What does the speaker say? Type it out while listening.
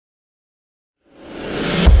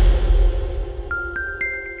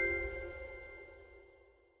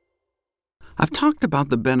talked about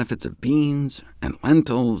the benefits of beans and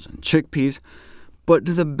lentils and chickpeas, but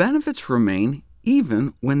do the benefits remain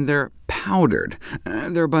even when they're powdered?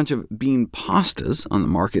 There are a bunch of bean pastas on the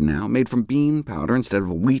market now, made from bean powder instead of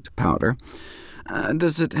wheat powder.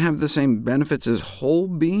 Does it have the same benefits as whole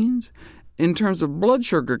beans? In terms of blood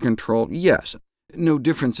sugar control, yes. No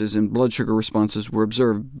differences in blood sugar responses were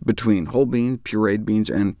observed between whole beans, pureed beans,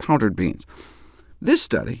 and powdered beans. This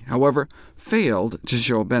study, however, failed to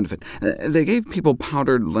show a benefit. They gave people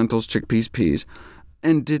powdered lentils, chickpeas, peas,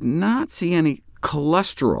 and did not see any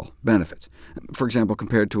cholesterol benefits, for example,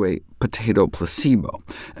 compared to a potato placebo.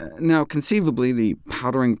 Now, conceivably, the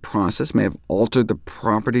powdering process may have altered the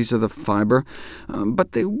properties of the fiber,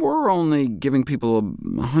 but they were only giving people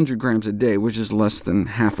 100 grams a day, which is less than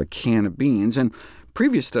half a can of beans, and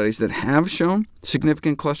previous studies that have shown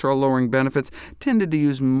significant cholesterol-lowering benefits tended to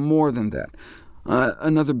use more than that.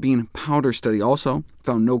 Another bean powder study also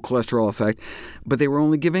found no cholesterol effect, but they were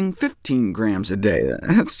only giving 15 grams a day.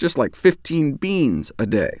 That's just like 15 beans a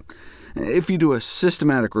day. If you do a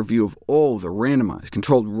systematic review of all the randomized,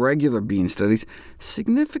 controlled regular bean studies,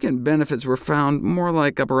 significant benefits were found more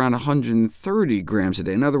like up around 130 grams a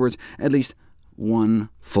day. In other words, at least one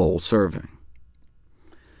full serving.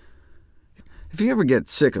 If you ever get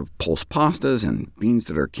sick of pulse pastas and beans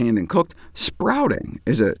that are canned and cooked, sprouting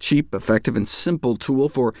is a cheap, effective, and simple tool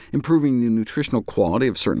for improving the nutritional quality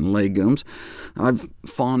of certain legumes. I've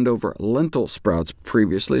fawned over lentil sprouts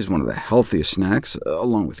previously as one of the healthiest snacks,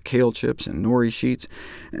 along with kale chips and nori sheets.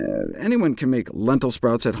 Anyone can make lentil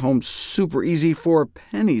sprouts at home super easy for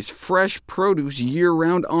pennies, fresh produce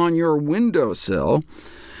year-round on your windowsill.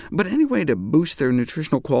 But any way to boost their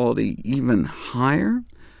nutritional quality even higher?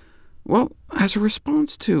 Well, as a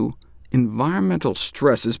response to environmental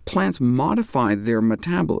stresses, plants modify their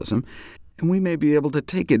metabolism, and we may be able to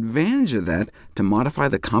take advantage of that to modify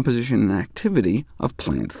the composition and activity of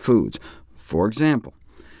plant foods. For example,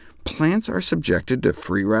 plants are subjected to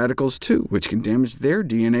free radicals too, which can damage their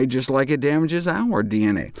DNA just like it damages our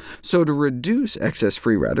DNA. So to reduce excess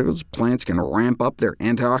free radicals, plants can ramp up their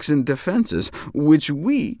antioxidant defenses, which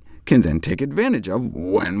we can then take advantage of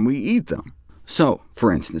when we eat them. So,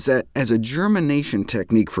 for instance, as a germination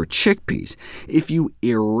technique for chickpeas, if you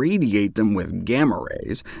irradiate them with gamma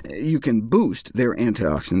rays, you can boost their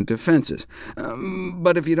antioxidant defenses.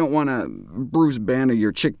 But if you don't want to Bruce Banner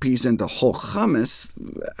your chickpeas into whole hummus,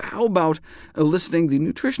 how about eliciting the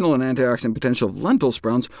nutritional and antioxidant potential of lentil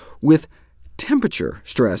sprouts with temperature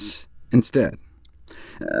stress instead?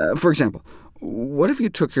 For example, what if you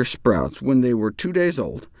took your sprouts when they were 2 days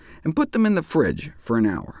old and put them in the fridge for an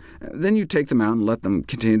hour? Then you take them out and let them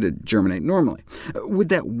continue to germinate normally. Would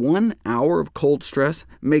that 1 hour of cold stress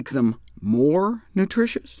make them more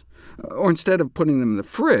nutritious? Or instead of putting them in the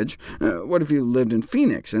fridge, what if you lived in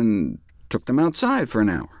Phoenix and took them outside for an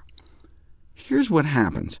hour? Here's what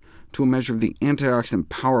happens to a measure of the antioxidant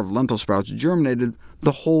power of lentil sprouts germinated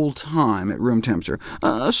the whole time at room temperature,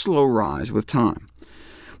 a slow rise with time.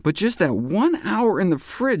 But just that 1 hour in the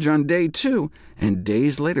fridge on day 2, and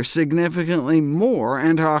days later significantly more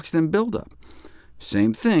antioxidant buildup.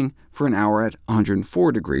 Same thing for an hour at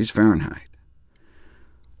 104 degrees Fahrenheit.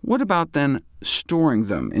 What about then storing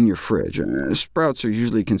them in your fridge? Sprouts are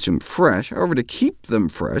usually consumed fresh. However, to keep them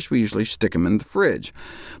fresh, we usually stick them in the fridge.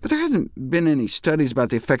 But there hasn't been any studies about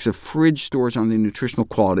the effects of fridge stores on the nutritional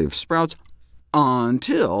quality of sprouts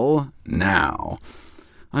until now.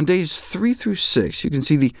 On days 3 through 6, you can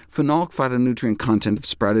see the phenolic phytonutrient content of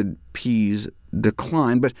sprouted peas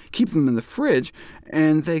decline, but keep them in the fridge,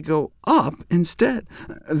 and they go up instead.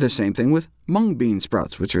 The same thing with mung bean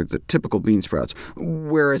sprouts, which are the typical bean sprouts,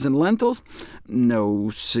 whereas in lentils, no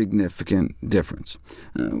significant difference.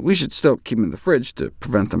 We should still keep them in the fridge to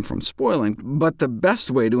prevent them from spoiling, but the best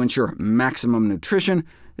way to ensure maximum nutrition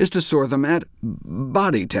is to store them at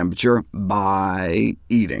body temperature by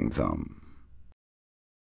eating them.